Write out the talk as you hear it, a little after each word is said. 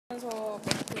여기서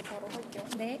마이크 바로 할게요.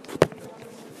 네.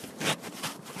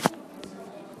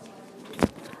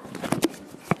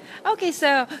 Okay,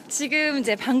 so 지금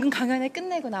이제 방금 강연을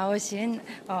끝내고 나오신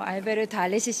알베르토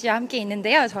알레시 씨와 함께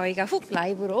있는데요. 저희가 훅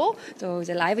라이브로 또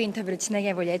이제 라이브 인터뷰를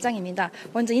진행해 볼 예정입니다.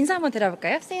 먼저 인사 한번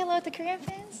드려볼까요? Say hello to Korean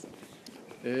fans.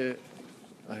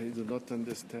 I do not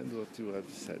understand what you have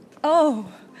said. Oh,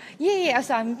 yeah.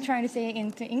 So I'm trying to say it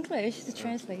into English to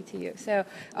translate to you. So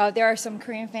there are some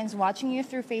Korean fans watching you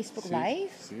through Facebook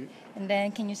Live. And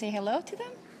then can you say hello to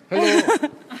them? Hello.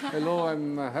 Hello,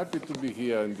 I'm happy to be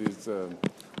here in this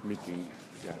meeting.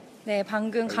 Yeah. 네,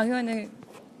 방금 강연을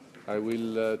I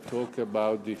will talk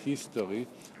about the history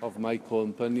of my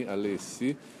company,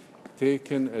 Alessi,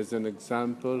 taken as an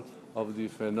example of the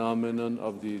phenomenon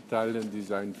of the Italian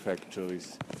design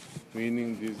factories,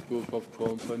 meaning this group of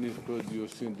companies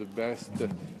producing the best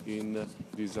in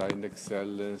design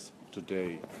excellence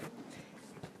today.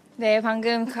 네,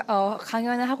 방금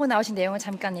강연을 하고 나오신 내용을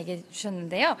잠깐 얘기해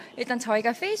주셨는데요. 일단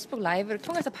저희가 페이스북 라이브를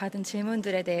통해서 받은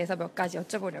질문들에 대해서 몇 가지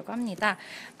여쭤보려고 합니다.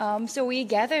 So we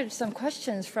gathered some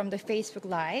questions from the Facebook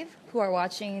Live who are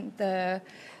watching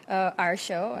our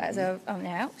show as of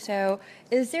now. So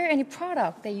is there any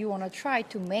product that you want to try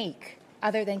to make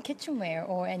other than kitchenware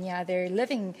or any other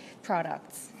living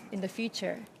products in the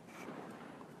future?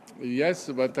 Yes,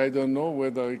 but I don't know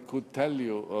whether I could tell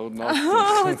you or not.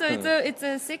 Oh, so it's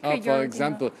a secret. For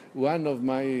example, one of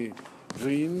my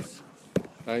dreams,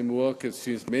 I'm working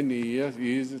since many years,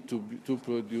 is to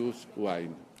produce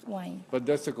wine. Wine. But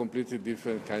that's a completely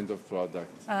different kind of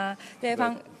product. 네,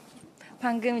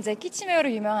 방금 이제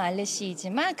키친웨어로 유명한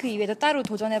알레시이지만 그 이외에도 따로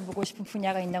도전해보고 싶은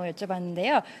분야가 있냐고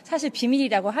여쭤봤는데요. 사실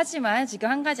비밀이라고 하지만 지금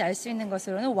한 가지 알 수 있는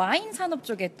것으로는 와인 산업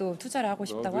쪽에 또 투자를 하고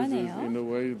싶다고 하네요. This is in a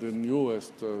way the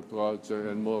newest project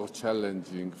and more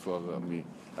challenging for me.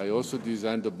 I also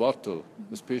designed a bottle,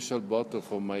 a special bottle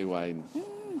for my wine.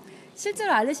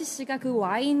 실제로 알레시 씨가 그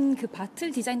와인 그 바틀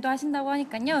디자인도 하신다고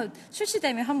하니까요.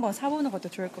 출시되면 한번 사보는 것도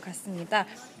좋을 것 같습니다.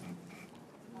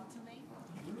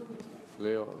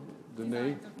 Leo. The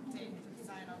name?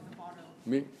 Design of the bottle.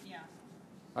 Me? Yeah.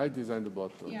 I designed the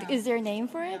bottle. Yeah. Is there a name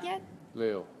for it yet?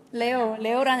 Leo.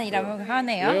 레오라는 이름을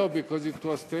하네요. Leo because it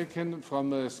was taken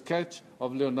from a sketch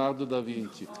of Leonardo da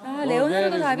Vinci. 아,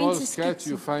 레오나르도 very small 다빈치 sketch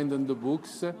스케치. you find in the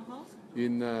books.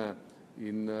 In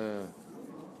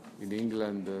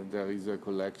England, there is a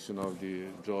collection of the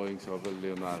drawings of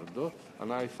Leonardo,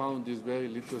 and I found this very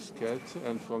little sketch,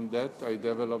 and from that I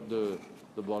developed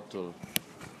the bottle.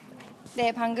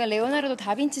 네, 방금 레오나르도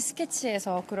다빈치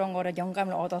스케치에서 그런 거를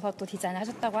영감을 얻어서 또 디자인을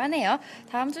하셨다고 하네요.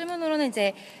 다음 질문으로는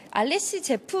이제 알레시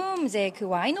제품 이제 그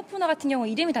와인 오프너 같은 경우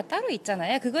이름이 다 따로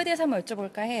있잖아요. 그거에 대해서 한번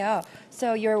여쭤볼까 해요.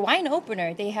 So your wine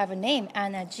opener, they have a name,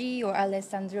 Anna G or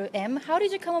Alessandro M. How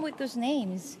did you come up with those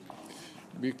names?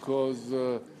 Because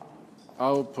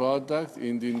our product,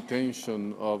 in the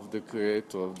intention of the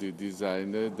creator, of the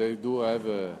designer, they do have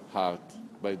a heart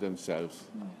by themselves.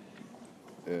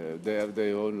 They have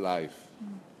their own life.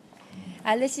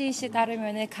 알레시 씨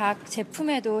따르면은 각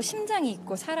제품에도 심장이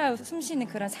있고 살아 숨쉬는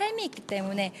그런 삶이 있기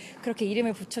때문에 그렇게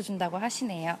이름을 붙여준다고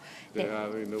하시네요. They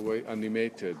are in a way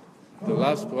animated. The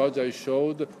last project I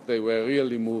showed, they were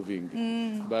really moving.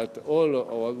 But all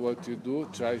what you do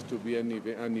tries to be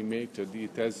animated.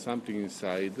 It has something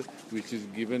inside which is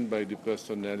given by the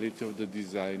personality of the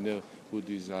designer who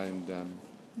designed them.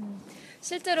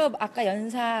 실제로 아까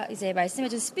연사 이제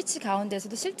말씀해준 스피치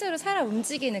가운데서도 실제로 살아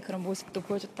움직이는 그런 모습도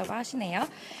보여줬다고 하시네요.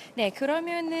 네,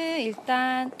 그러면은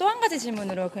일단 또 한 가지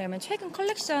질문으로 그러면 최근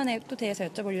컬렉션에 또 대해서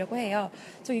여쭤보려고 해요.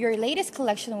 So your latest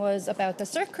collection was about the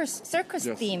circus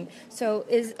Yes. theme. So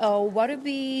what would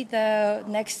be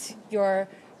your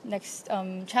next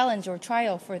challenge or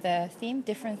trial for the theme,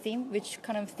 different theme? Which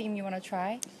kind of theme you want to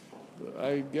try?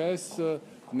 I guess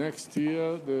next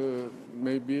year,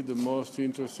 maybe the most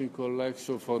interesting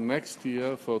collection for next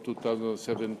year, for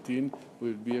 2017,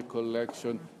 will be a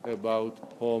collection about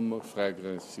home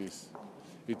fragrances.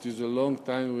 It is a long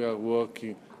time we are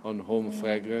working on home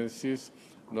fragrances,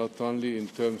 not only in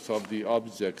terms of the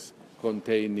objects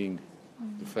containing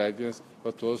the fragrance,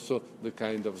 but also the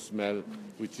kind of smell,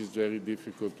 which is very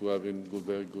difficult to have in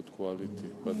very good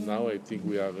quality. But now I think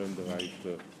we are in the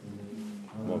right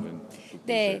moment to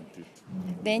네. present it.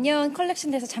 내년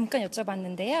컬렉션에 대해서 잠깐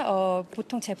여쭤봤는데요.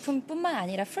 보통 제품뿐만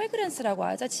아니라 프레그런스라고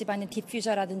하죠. 집안의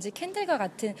디퓨저라든지 캔들과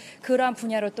같은 그러한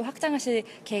분야로 또 확장하실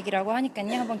계획이라고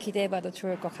하니까요. 한번 기대해봐도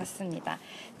좋을 것 같습니다.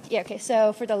 Yeah, okay.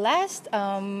 So for the last,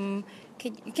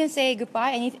 you can say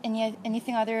goodbye. Any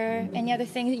other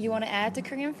thing that you want to add to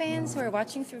Korean fans who are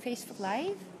watching through Facebook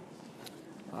Live?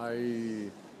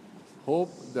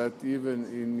 hope that even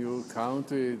in your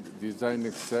country, design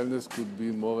excellence could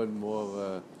be more and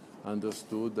more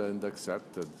understood and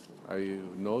accepted. I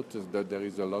noticed that there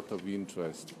is a lot of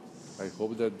interest. I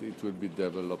hope that it will be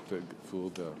developed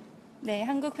further. 네,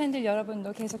 한국 팬들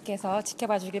여러분도 계속해서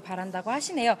지켜봐 주길 바란다고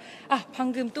하시네요. 아,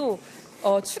 방금 또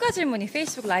추가 질문이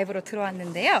페이스북 라이브로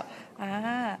들어왔는데요.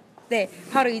 네,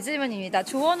 바로 이 질문입니다.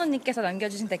 조원호님께서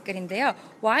남겨주신 댓글인데요.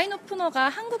 와인 오프너가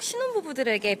한국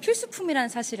신혼부부들에게 필수품이라는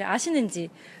사실을 아시는지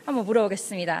한번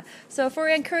물어보겠습니다. So for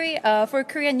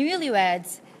Korean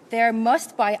newlyweds, their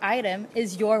must-buy item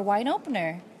is your wine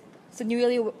opener. So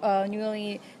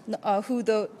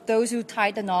those who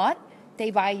tie the knot, they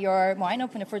buy your wine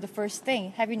opener for the first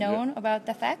thing. Have you known about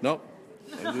the fact? No,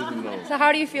 I didn't know. So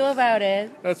how do you feel about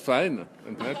it? That's fine.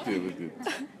 I'm happy with it.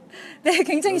 네,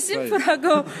 굉장히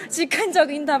심플하고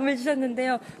직관적인 답을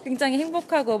주셨는데요. 굉장히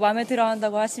행복하고 마음에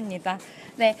들어한다고 하십니다.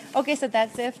 네, okay, so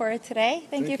that's it for today.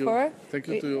 Thank you for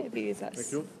Thank you to you. being with us.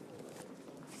 Thank you.